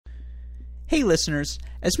Hey listeners,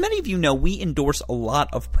 as many of you know, we endorse a lot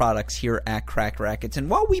of products here at Cracked Racquets, and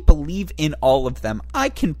while we believe in all of them, I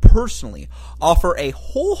can personally offer a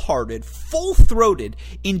wholehearted, full-throated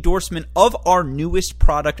endorsement of our newest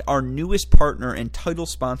product, our newest partner and title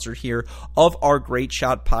sponsor here of our Great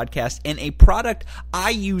Shot podcast, and a product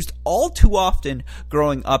I used all too often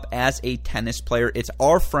growing up as a tennis player. It's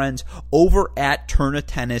our friends over at Tourna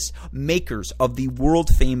Tennis, makers of the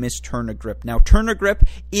world-famous Tourna Grip. Now, Tourna Grip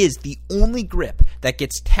is the only grip that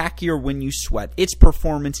gets tackier when you sweat. Its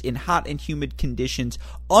performance in hot and humid conditions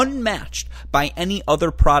unmatched by any other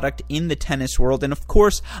product in the tennis world. And of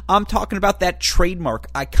course, I'm talking about that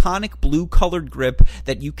trademark, iconic blue-colored grip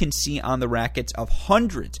that you can see on the rackets of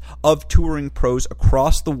hundreds of touring pros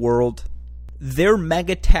across the world. Their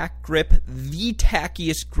Mega Tack grip, the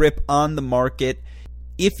tackiest grip on the market.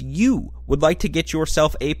 If you would like to get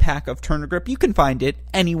yourself a pack of Tourna Grip, you can find it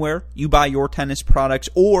anywhere you buy your tennis products,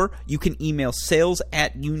 or you can email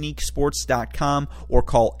sales@uniquesports.com or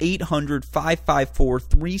call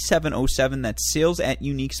 800-554-3707. That's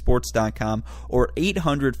sales@uniquesports.com or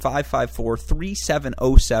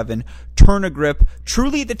 800-554-3707. Tourna Grip,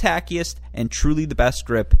 truly the tackiest and truly the best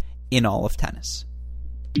grip in all of tennis.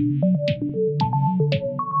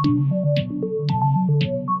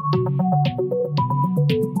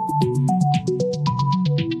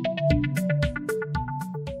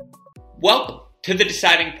 Welcome to The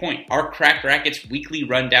Deciding Point, our Cracked Racquets weekly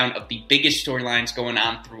rundown of the biggest storylines going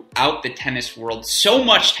on throughout the tennis world. So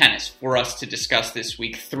much tennis for us to discuss this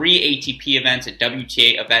week. 3 ATP events, a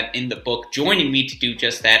WTA event in the book. Joining me to do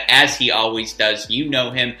just that, as he always does, you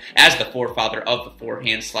know him as the forefather of the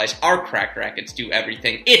forehand slice. Our Cracked Racquets do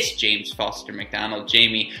everything. It's James Foster McDonald.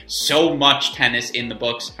 Jamie, so much tennis in the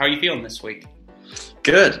books. How are you feeling this week?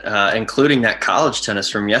 Good, including that college tennis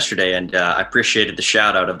from yesterday, and I appreciated the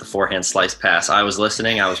shout-out of the forehand slice pass. I was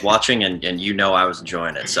listening, I was watching, and you know I was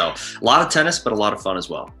enjoying it. So, a lot of tennis, but a lot of fun as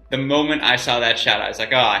well. The moment I saw that shot, I was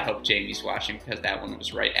like, oh, I hope Jamie's watching, because that one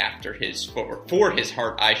was right after his, for his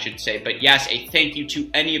heart, I should say. But yes, a thank you to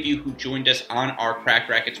any of you who joined us on our Cracked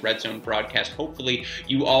Racquets Red Zone broadcast. Hopefully,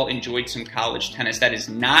 you all enjoyed some college tennis. That is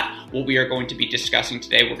not what we are going to be discussing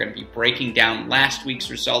today. We're going to be breaking down last week's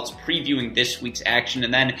results, previewing this week's action,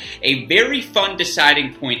 and then a very fun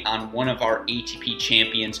deciding point on one of our ATP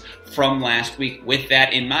champions from last week. With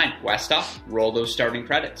that in mind, Westhoff, roll those starting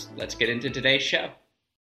credits. Let's get into today's show.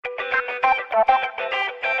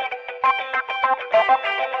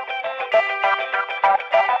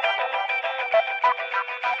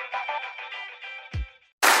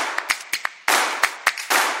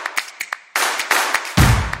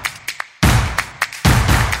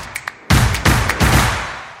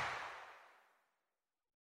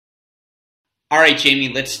 All right, Jamie,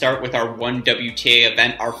 let's start with our one WTA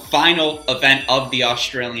event, our final event of the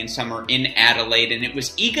Australian summer in Adelaide, and it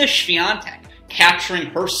was Iga Swiatek capturing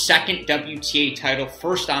her second WTA title,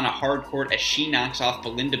 first on a hard court as she knocks off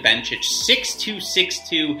Belinda Bencic 6-2,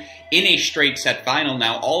 6-2 in a straight set final.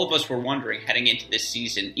 Now, all of us were wondering heading into this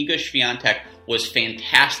season, Iga Swiatek was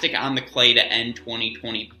fantastic on the clay to end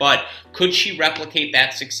 2020, but could she replicate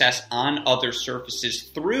that success on other surfaces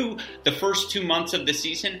through the first 2 months of the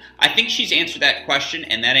season? I think she's answered that question,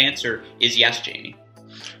 and that answer is yes, Jamie.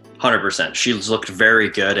 100%. She's looked very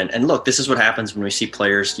good. And look, this is what happens when we see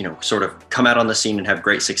players, sort of come out on the scene and have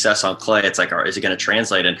great success on clay. It's like, is it going to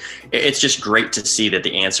translate? And it's just great to see that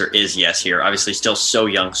the answer is yes here. Obviously, still so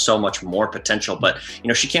young, so much more potential. But,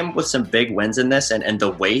 she came up with some big wins in this. And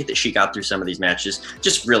the way that she got through some of these matches,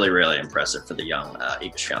 just really, really impressive for the young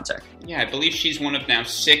Iga Swiatek. Yeah, I believe she's one of now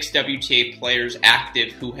 6 WTA players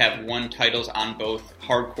active who have won titles on both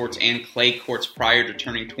hard courts and clay courts prior to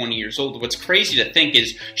turning 20 years old. What's crazy to think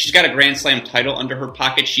is she's got a Grand Slam title under her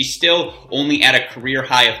pocket. She's still only at a career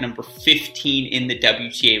high of number 15 in the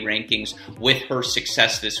WTA rankings with her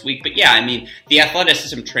success this week. But yeah, I mean, the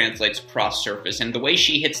athleticism translates across surface, and the way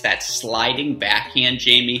she hits that sliding backhand,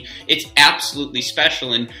 Jamie, it's absolutely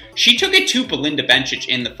special. And she took it to Belinda Bencic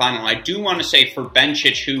in the final. I do want to say for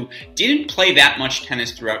Bencic, who didn't play that much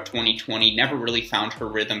tennis throughout 2020, never really found her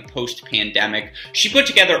rhythm post-pandemic, she put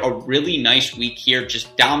together a really nice week here,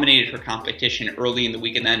 just dominated her competition early in the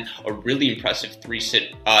week, and then a really impressive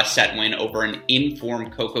 3-set win over an in-form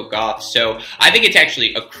Coco Gauff. So I think it's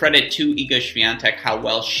actually a credit to Iga Swiatek how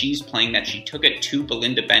well she's playing, that she took it to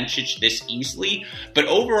Belinda Bencic this easily. But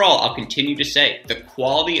overall, I'll continue to say the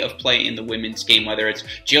quality of play in the women's game, whether it's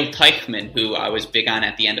Jill Teichmann, who I was big on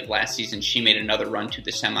at the end of last season, she made another run to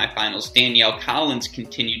the semifinals. Danielle Collins'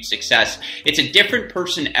 continued success. It's a different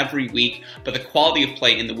person every week, but the quality of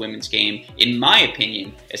play in the women's game, in my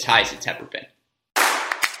opinion, as high as it's ever been.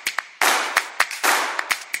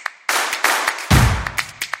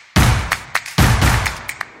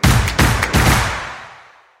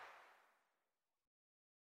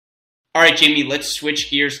 All right, Jamie, let's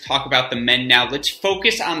switch gears, talk about the men now. Let's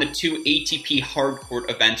focus on the two ATP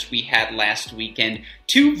hardcourt events we had last weekend.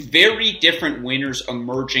 Two very different winners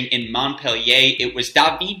emerging in Montpellier. It was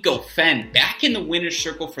David Goffin back in the winner's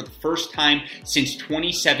circle for the first time since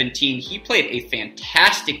 2017. He played a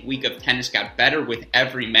fantastic week of tennis, got better with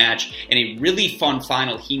every match. In a really fun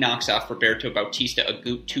final, he knocks off Roberto Bautista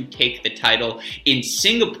Agut to take the title. In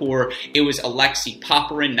Singapore, it was Alexei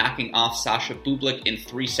Popyrin knocking off Sasha Bublik in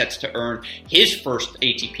 3 sets to earn his first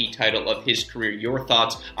ATP title of his career. Your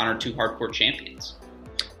thoughts on our two hardcourt champions?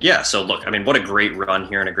 Yeah, so look, I mean, what a great run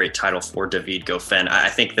here and a great title for David Goffin. I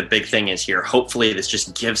think the big thing is here, hopefully this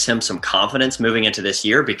just gives him some confidence moving into this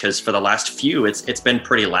year, because for the last few, it's been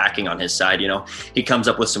pretty lacking on his side. You know, he comes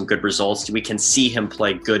up with some good results. We can see him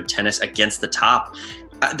play good tennis against the top.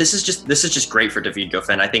 This is just great for David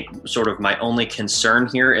Goffin. I think sort of my only concern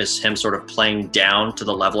here is him sort of playing down to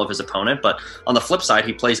the level of his opponent. But on the flip side,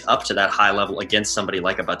 he plays up to that high level against somebody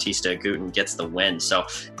like a Bautista Agut and gets the win. So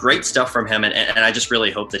great stuff from him. And I just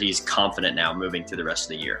really hope that he's confident now moving through the rest of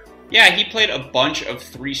the year. Yeah, he played a bunch of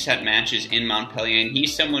 3-set matches in Montpellier, and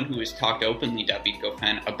he's someone who has talked openly, David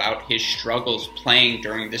Goffin, about his struggles playing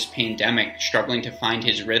during this pandemic, struggling to find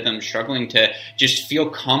his rhythm, struggling to just feel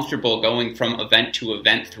comfortable going from event to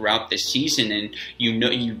event throughout this season. And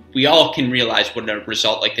we all can realize what a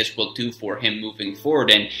result like this will do for him moving forward.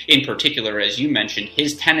 And in particular, as you mentioned,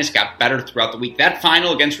 his tennis got better throughout the week. That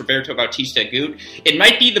final against Roberto Bautista Agut, it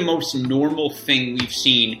might be the most normal thing we've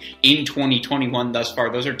seen in 2021 thus far.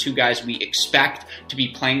 Those are two guys we expect to be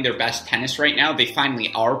playing their best tennis right now. They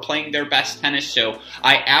finally are playing their best tennis, so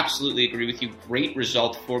I absolutely agree with you. Great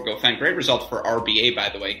result for Goffin. Great result for RBA, by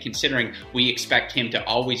the way, considering we expect him to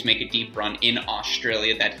always make a deep run in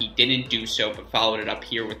Australia, that he didn't do so, but followed it up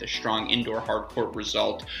here with a strong indoor hardcourt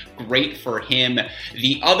result. Great for him.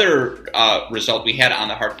 The other result we had on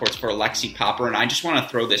the hardcourts for Alexei Popyrin, I just want to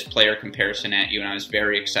throw this player comparison at you, and I was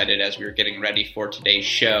very excited as we were getting ready for today's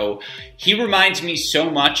show. He reminds me so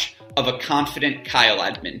much of a confident Kyle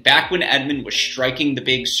Edmund. Back when Edmund was striking the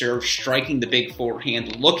big serve, striking the big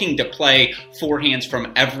forehand, looking to play forehands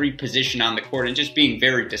from every position on the court, and just being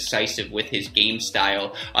very decisive with his game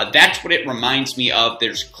style. That's what it reminds me of.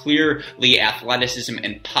 There's clearly athleticism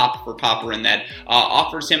and pop for Popyrin that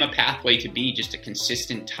offers him a pathway to be just a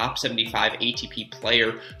consistent top 75 ATP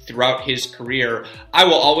player throughout his career. I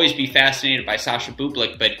will always be fascinated by Sasha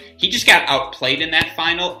Bublik, but he just got outplayed in that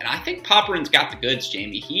final, and I think Popyrin's got the goods,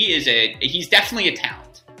 Jamie. He's definitely a talent.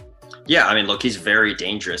 Yeah, I mean, look, he's very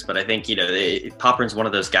dangerous, but I think, Popyrin's one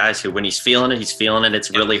of those guys who, when he's feeling it, he's feeling it. It's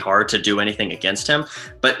really hard to do anything against him.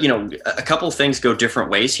 But, a couple of things go different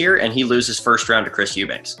ways here, and he loses first round to Chris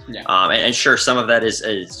Eubanks. Yeah. And sure, some of that is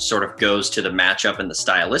sort of goes to the matchup and the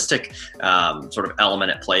stylistic sort of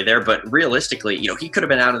element at play there. But realistically, he could have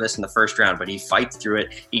been out of this in the first round, but he fights through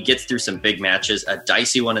it. He gets through some big matches, a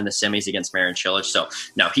dicey one in the semis against Marin Cilic. So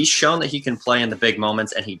now he's shown that he can play in the big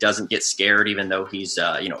moments, and he doesn't get scared, even though he's,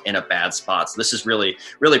 in a bad spot. So this is really,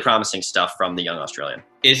 really promising stuff from the young Australian.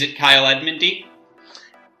 Is it Kyle Edmundy?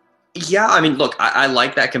 Yeah, I mean, look, I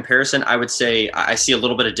like that comparison. I would say I see a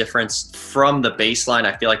little bit of difference from the baseline.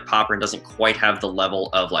 I feel like Popyrin doesn't quite have the level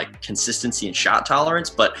of consistency and shot tolerance,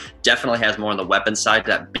 but definitely has more on the weapon side,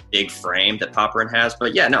 that big frame that Popyrin has.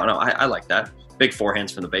 But yeah, no, I like that. Big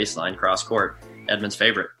forehands from the baseline, cross court. Edmund's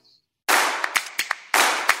favorite.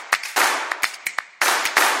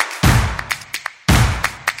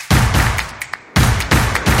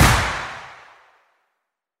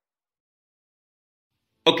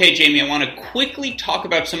 Okay, Jamie, I want to quickly talk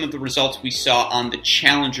about some of the results we saw on the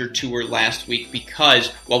Challenger Tour last week, because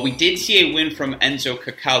while we did see a win from Enzo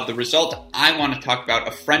Couacaud, the result I want to talk about,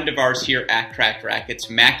 a friend of ours here at Cracked Racquets,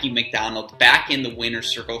 Mackie McDonald, back in the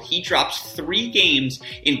winner's circle. He drops 3 games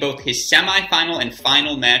in both his semifinal and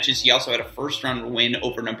final matches. He also had a first-round win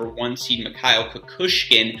over number 1 seed Mikhail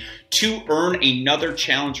Kukushkin to earn another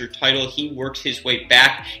Challenger title. He works his way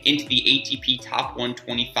back into the ATP top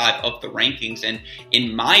 125 of the rankings, and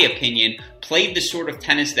in my opinion, played the sort of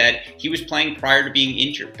tennis that he was playing prior to being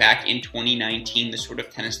injured back in 2019, the sort of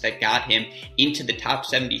tennis that got him into the top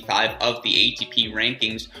 75 of the ATP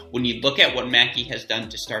rankings. When you look at what Mackie has done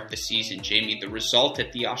to start the season, Jamie, the result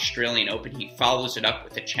at the Australian Open, he follows it up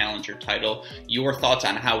with a Challenger title. Your thoughts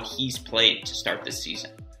on how he's played to start this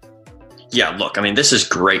season? Yeah, look, I mean, this is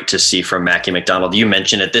great to see from Mackie McDonald. You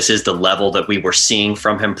mentioned it. This is the level that we were seeing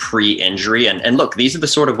from him pre-injury. And look, these are the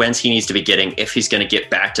sort of wins he needs to be getting if he's going to get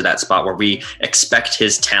back to that spot where we expect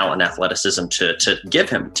his talent and athleticism to give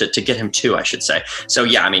him, to get him to, I should say. So,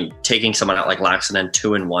 yeah, I mean, taking someone out like Laaksonen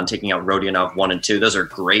 2-1, taking out Rodionov 1-2, those are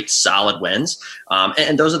great, solid wins.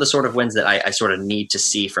 And those are the sort of wins that I sort of need to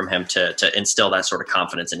see from him to instill that sort of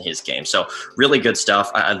confidence in his game. So really good stuff.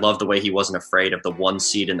 I love the way he wasn't afraid of the 1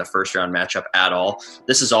 seed in the first round matchup at all.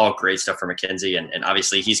 This is all great stuff for Mackenzie, and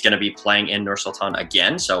obviously he's going to be playing in Nur-Sultan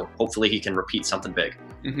again, so hopefully he can repeat something big.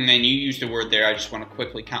 Mm-hmm. And you used a word there. I just want to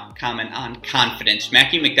quickly comment on confidence.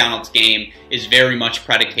 Mackie McDonald's game is very much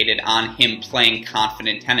predicated on him playing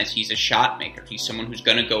confident tennis. He's a shot maker. He's someone who's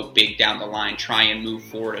going to go big down the line, try and move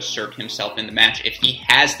forward, assert himself in the match. If he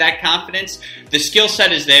has that confidence, the skill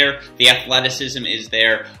set is there, the athleticism is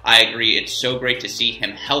there. I agree. It's so great to see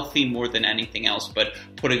him healthy more than anything else, but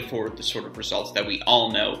putting forward the sort of results that we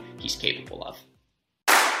all know he's capable of.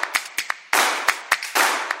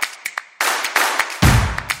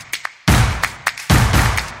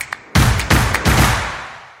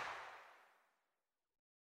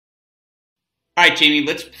 All right, Jamie,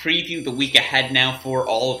 let's preview the week ahead now for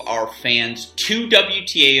all of our fans. 2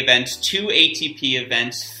 WTA events, 2 ATP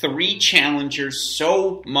events, 3 challengers,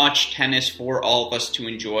 so much tennis for all of us to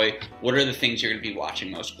enjoy. What are the things you're going to be watching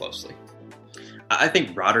most closely? I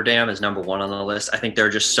think Rotterdam is number 1 on the list. I think there are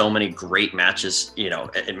just so many great matches,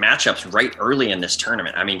 and matchups right early in this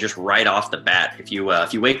tournament. I mean, just right off the bat, if you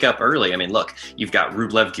wake up early, I mean, look, you've got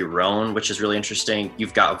Rublev-Giron, which is really interesting.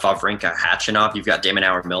 You've got Wawrinka-Khachanov. You've got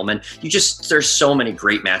Demonauer-Millman. There's so many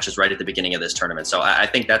great matches right at the beginning of this tournament. So I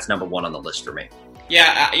think that's number 1 on the list for me.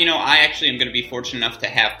 Yeah, I actually am going to be fortunate enough to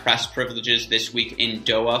have press privileges this week in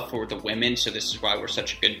Doha for the women, so this is why we're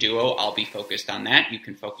such a good duo. I'll be focused on that. You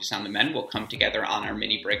can focus on the men. We'll come together on our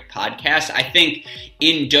mini break podcast. I think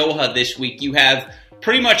in Doha this week you have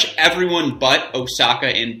pretty much everyone but Osaka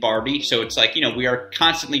and Barty. So it's like, we are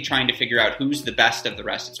constantly trying to figure out who's the best of the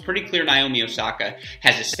rest. It's pretty clear Naomi Osaka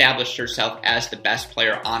has established herself as the best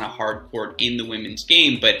player on a hard court in the women's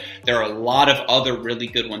game, but there are a lot of other really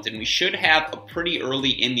good ones, and we should have a pretty early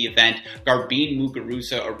in the event Garbine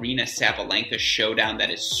Muguruza Arena Sabalenka showdown that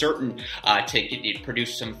is certain to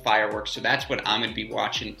produce some fireworks. So that's what I'm going to be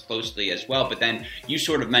watching closely as well. But then you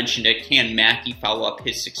sort of mentioned it. Can Mackie follow up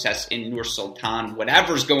his success in Nur-Sultan?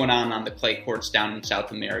 Whatever's going on the clay courts down in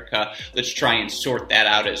South America, let's try and sort that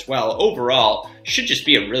out as well. Overall, should just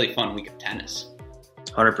be a really fun week of tennis.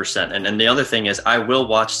 100%. And the other thing is I will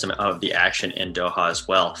watch some of the action in Doha as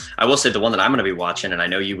well. I will say the one that I'm going to be watching, and I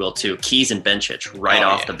know you will too, Keys and Bencic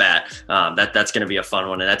off the bat. That's going to be a fun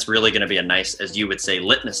one. And that's really going to be a nice, as you would say,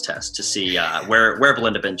 litmus test to see where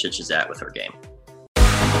Belinda Bencic is at with her game.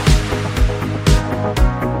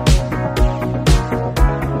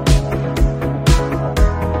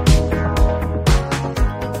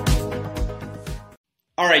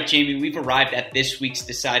 All right, Jamie, we've arrived at this week's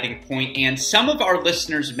deciding point, and some of our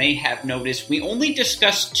listeners may have noticed we only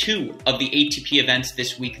discussed 2 of the ATP events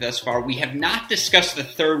this week thus far. We have not discussed the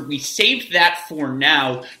third. We saved that for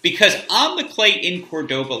now because on the clay in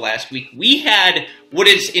Cordoba last week, we had what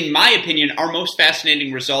is, in my opinion, our most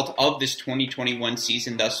fascinating result of this 2021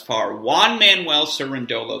 season thus far. Juan Manuel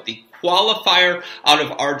Cerundolo, the qualifier out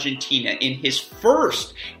of Argentina, in his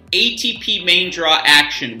first ATP main draw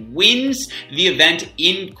action, wins the event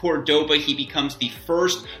in Cordoba. He becomes the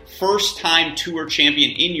first-time tour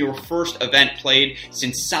champion in your first event played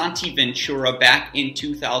since Santi Ventura back in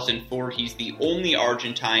 2004. He's the only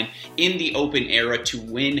Argentine in the Open era to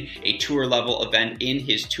win a tour-level event in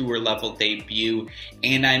his tour-level debut.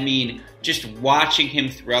 And I mean, just watching him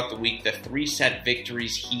throughout the week, the 3-set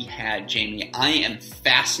victories he had, Jamie, I am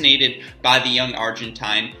fascinated by the young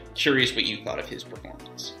Argentine. Curious what you thought of his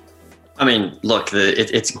performance. I mean, look,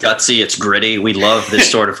 it's gutsy, it's gritty. We love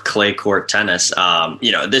this sort of clay court tennis.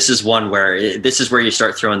 This is one where this is where you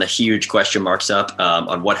start throwing the huge question marks up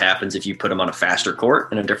on what happens if you put him on a faster court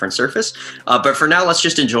and a different surface. But for now, let's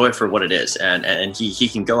just enjoy it for what it is. And he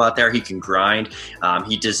can go out there, he can grind.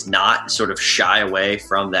 He does not sort of shy away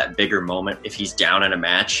from that bigger moment if he's down in a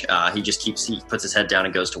match. He puts his head down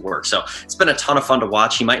and goes to work. So it's been a ton of fun to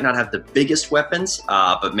watch. He might not have the biggest weapons,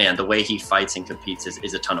 but man, the way he fights and competes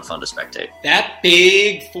is a ton of fun to spectate. That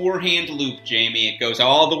big forehand loop, Jamie, it goes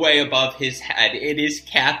all the way above his head. It is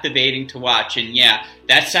captivating to watch. And yeah,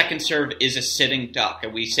 that second serve is a sitting duck.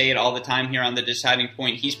 And we say it all the time here on The Deciding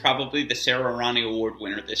Point. He's probably the Sarah Irani Award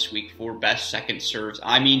winner this week for best second serves.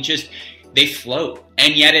 I mean, just they float,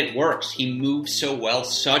 and yet it works. He moves so well,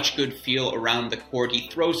 such good feel around the court. He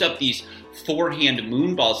throws up these forehand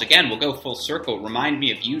moon balls. Again, we'll go full circle. Remind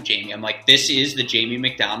me of you, Jamie. I'm like, this is the Jamie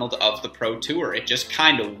McDonald of the Pro Tour. It just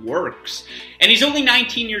kind of works. And he's only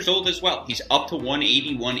 19 years old as well. He's up to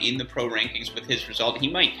 181 in the pro rankings with his result. He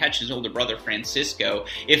might catch his older brother, Francisco,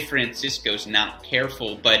 if Francisco's not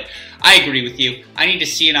careful. But I agree with you. I need to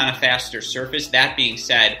see it on a faster surface. That being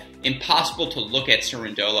said, impossible to look at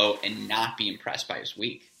Cerundolo and not be impressed by his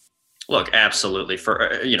week. Look, absolutely.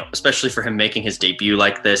 For especially for him making his debut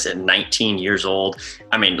like this at 19 years old.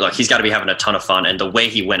 I mean, look, he's got to be having a ton of fun. And the way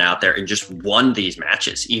he went out there and just won these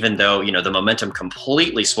matches, even though, the momentum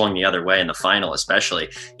completely swung the other way in the final, especially,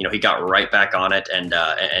 he got right back on it and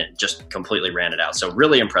just completely ran it out. So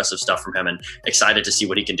really impressive stuff from him, and excited to see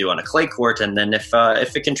what he can do on a clay court. And then if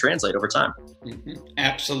it can translate over time. Mm-hmm.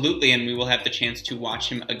 Absolutely. And we will have the chance to watch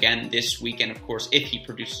him again this week. And of course, if he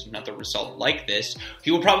produces another result like this,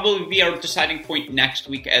 he will probably be our deciding point next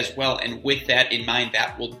week as well. And with that in mind,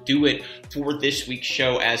 that will do it for this week's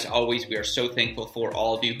show. As always, we are so thankful for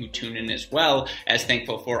all of you who tune in, as well as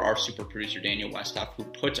thankful for our super producer, Daniel Westhoff, who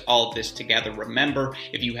puts all of this together. Remember,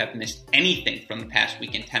 if you have missed anything from the past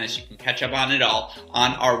week in tennis, you can catch up on it all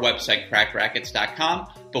on our website, crackrackets.com.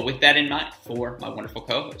 But with that in mind, for my wonderful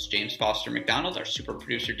co-host, James Foster McDonald, our super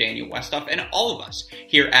producer, Daniel Westhoff, and all of us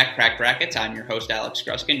here at Cracked Rackets, I'm your host, Alex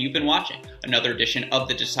Gruskin. You've been watching another edition of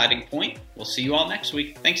The Deciding Point. We'll see you all next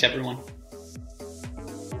week. Thanks, everyone.